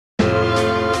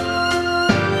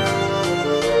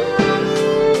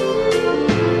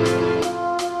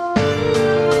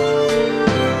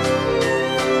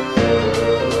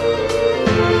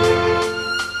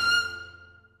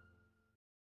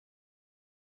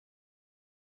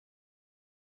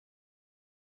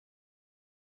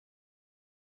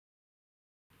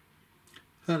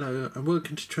Hello and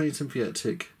welcome to Train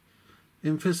Symbiotic.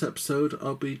 In this episode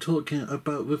I'll be talking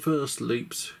about reverse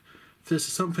loops. This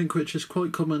is something which is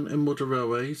quite common in modern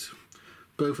railways,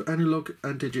 both analog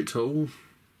and digital,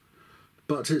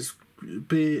 but it's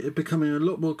becoming a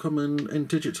lot more common in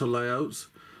digital layouts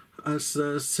as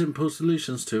there's simple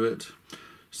solutions to it.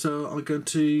 So I'm going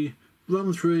to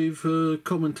run through the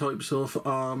common types of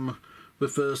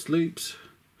reverse loops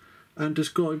and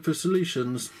describe the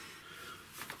solutions.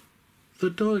 The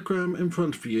diagram in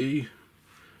front of you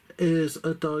is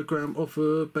a diagram of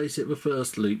a basic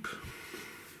reverse loop.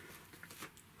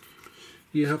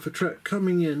 You have a track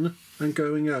coming in and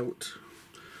going out.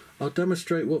 I'll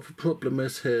demonstrate what the problem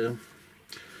is here.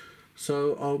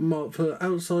 So I'll mark the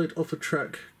outside of the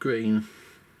track green.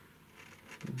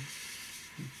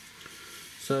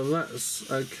 So that's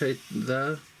okay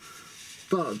there.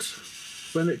 But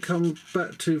when it comes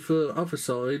back to the other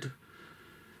side,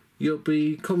 you'll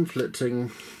be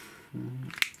conflicting.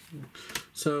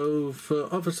 So for the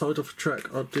other side of the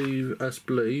track I'll do as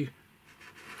blue.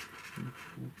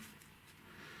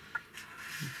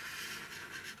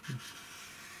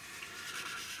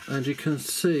 And you can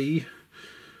see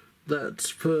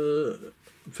that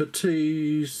the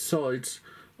two sides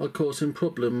are causing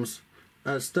problems,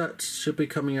 as that should be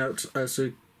coming out as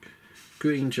a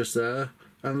green just there,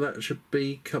 and that should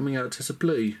be coming out as a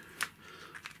blue.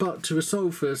 But to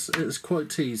resolve this, it's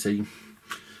quite easy,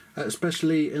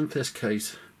 especially in this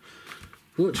case.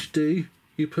 What you do,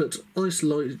 you put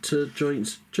isolator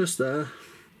joints just there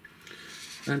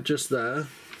and just there.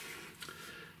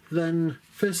 Then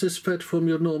this is fed from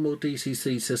your normal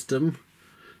DCC system.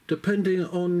 Depending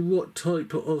on what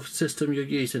type of system you're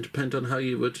using, depends on how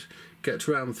you would get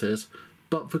around this.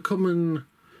 But the common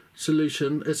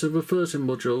solution is a reversing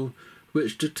module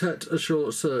which detects a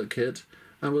short circuit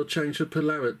and will change the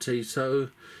polarity, so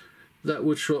that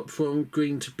would swap from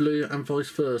green to blue and vice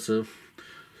versa.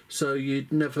 So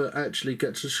you'd never actually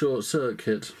get to short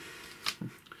circuit.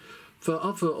 The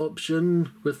other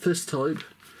option with this type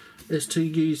is to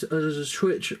use a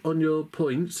switch on your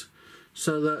points,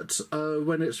 so that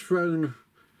when it's thrown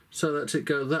so that it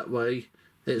go that way,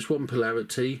 it's one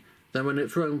polarity, then when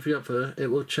it's thrown the other,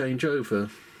 it will change over.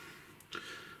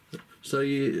 So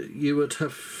you would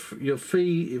have your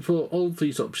feed for all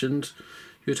these options.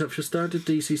 You'd have your standard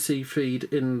DCC feed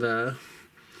in there.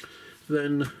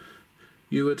 Then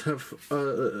you would have,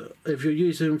 if you're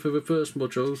using the reverse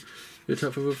module, you'd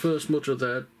have a reverse module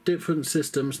there. Different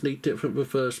systems need different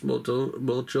reverse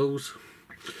modules.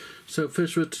 So if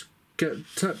this would get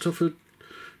tapped off a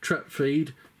track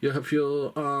feed, you have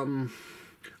your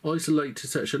isolated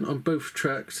section on both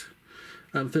tracks,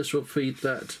 and this will feed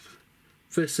that.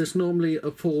 This is normally a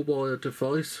 4-wire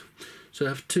device, so you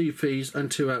have 2 feeds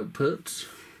and 2 outputs.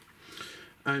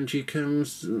 And you can,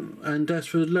 and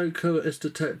as the loco is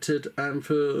detected and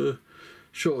the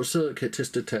short circuit is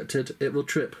detected, it will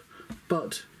trip.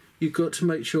 But you've got to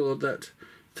make sure that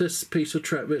this piece of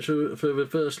track which the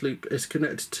reverse loop is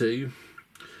connected to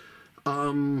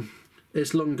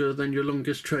is longer than your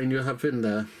longest train you have in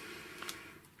there.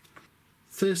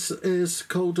 This is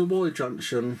called a Y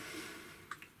junction.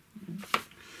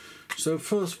 So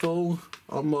first of all,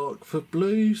 I'll mark the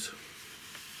blues.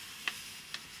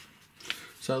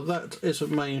 So that is a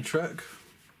main track.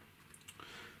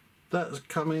 That's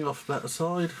coming off that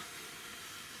side.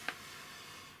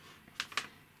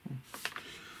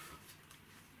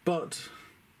 But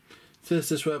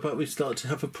this is where we start to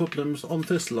have the problems on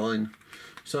this line.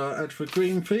 So I add the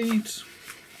green feeds.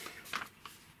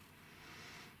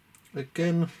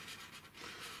 Again,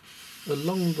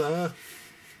 along there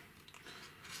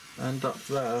and up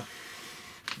there.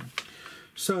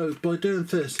 So by doing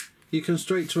this, you can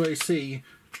straight to AC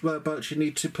whereabouts you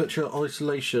need to put your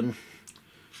isolation.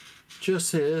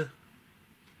 Just here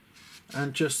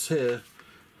and just here.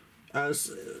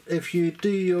 As if you do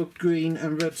your green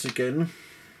and reds again,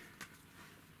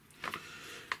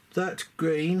 that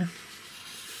green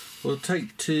will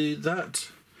take to that,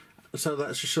 so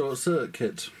that's a short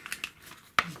circuit.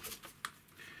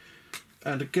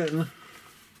 And again,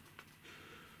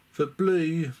 the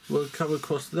blue will come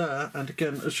across there, and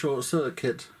again a short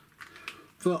circuit.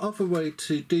 The other way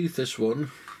to do this one,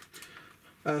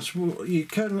 as you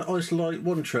can isolate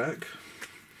one track,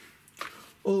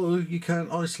 or you can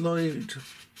isolate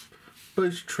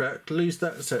both tracks, lose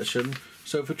that section,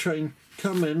 so the train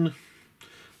come in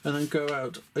and then go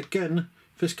out. Again,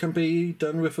 this can be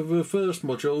done with a reverse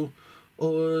module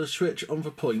or a switch on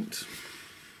the point.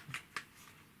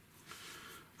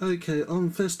 Okay, on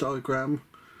this diagram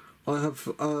I have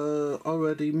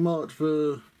already marked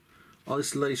the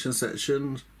isolation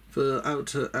section for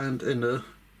outer and inner.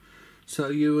 So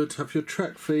you would have your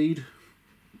track feed,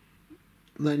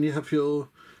 then you have your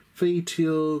feed to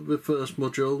your reverse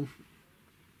module.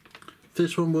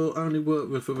 This one will only work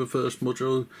with the reverse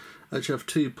module as you have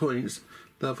 2 points,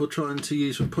 therefore trying to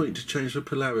use a point to change the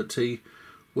polarity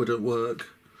wouldn't work.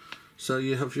 So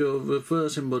you have your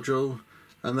reversing module,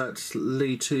 and that's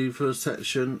lead to the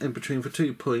section in between the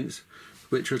 2 points,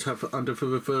 which would have under the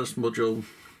reverse module.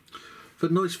 The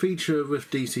nice feature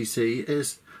with DCC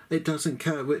is it doesn't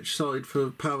care which side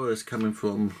the power is coming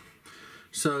from.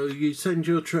 So you send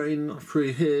your train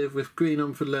through here with green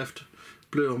on the left,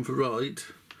 blue on the right.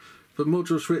 The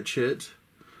module switch it,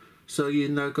 so you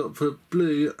now got the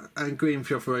blue and green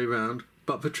the other way around,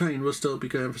 but the train will still be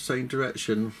going the same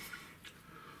direction.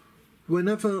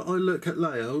 Whenever I look at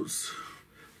layouts,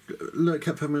 look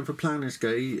at them in the planning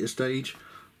stage,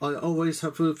 I always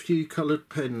have a few coloured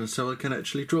pens so I can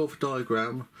actually draw the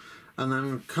diagram and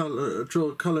then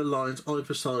draw colour lines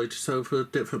either side so for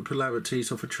different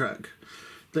polarities of a track.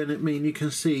 Then it means you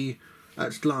can see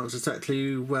at a glance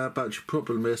exactly whereabouts your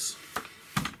problem is.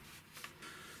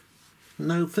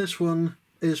 Now this one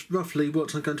is roughly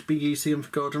what I'm going to be using in the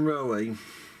Garden Railway.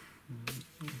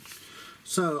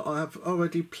 So I have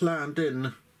already planned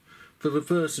in the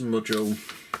reversing module,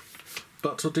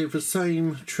 but I'll do the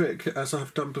same trick as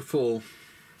I've done before.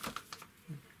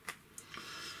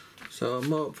 So I'll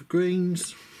mark the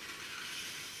greens.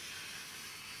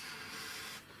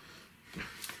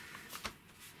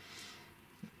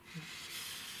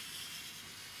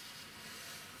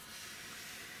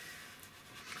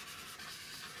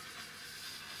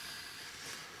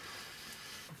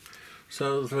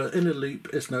 So the inner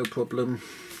loop is no problem.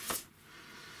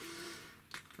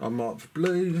 I'll mark the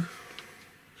blue.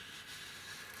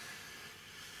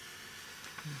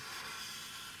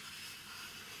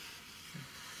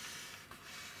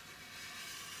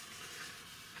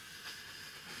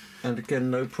 And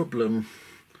again, no problem.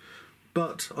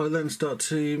 But I then start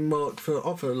to mark the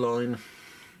other line.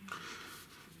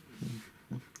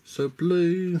 So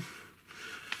blue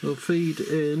will feed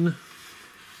in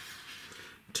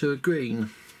to a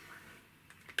green.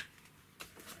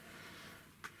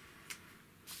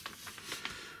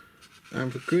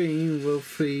 And the green will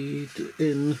feed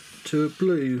in to a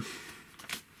blue.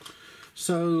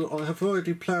 So I have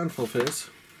already planned for this.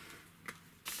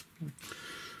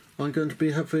 I'm going to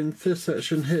be having this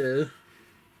section here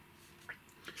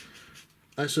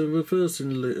as a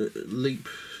reversing loop.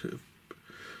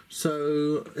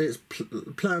 So it's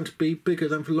planned to be bigger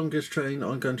than the longest train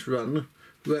I'm going to run.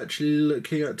 We're actually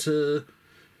looking at a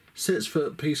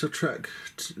 6-foot piece of track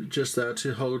just there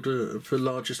to hold the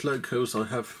largest locos I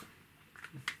have.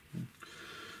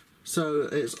 So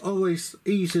it's always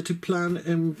easier to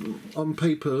plan on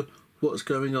paper what's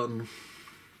going on.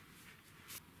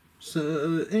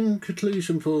 So in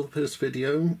conclusion for this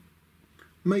video,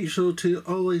 make sure to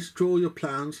always draw your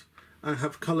plans and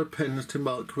have coloured pens to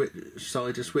mark which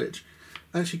side is which.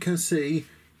 As you can see,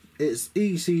 it's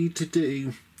easy to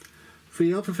do.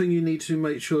 The other thing you need to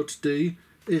make sure to do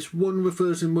is one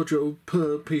reversing module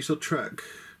per piece of track.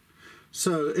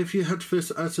 So if you had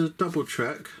this as a double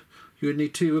track, you would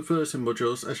need 2 reversing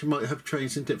modules, as you might have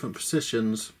trains in different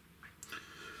positions.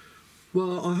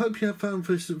 Well, I hope you have found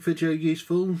this video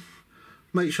useful.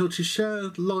 Make sure to share,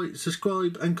 like,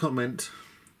 subscribe and comment.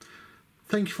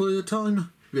 Thank you for your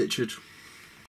time, Richard.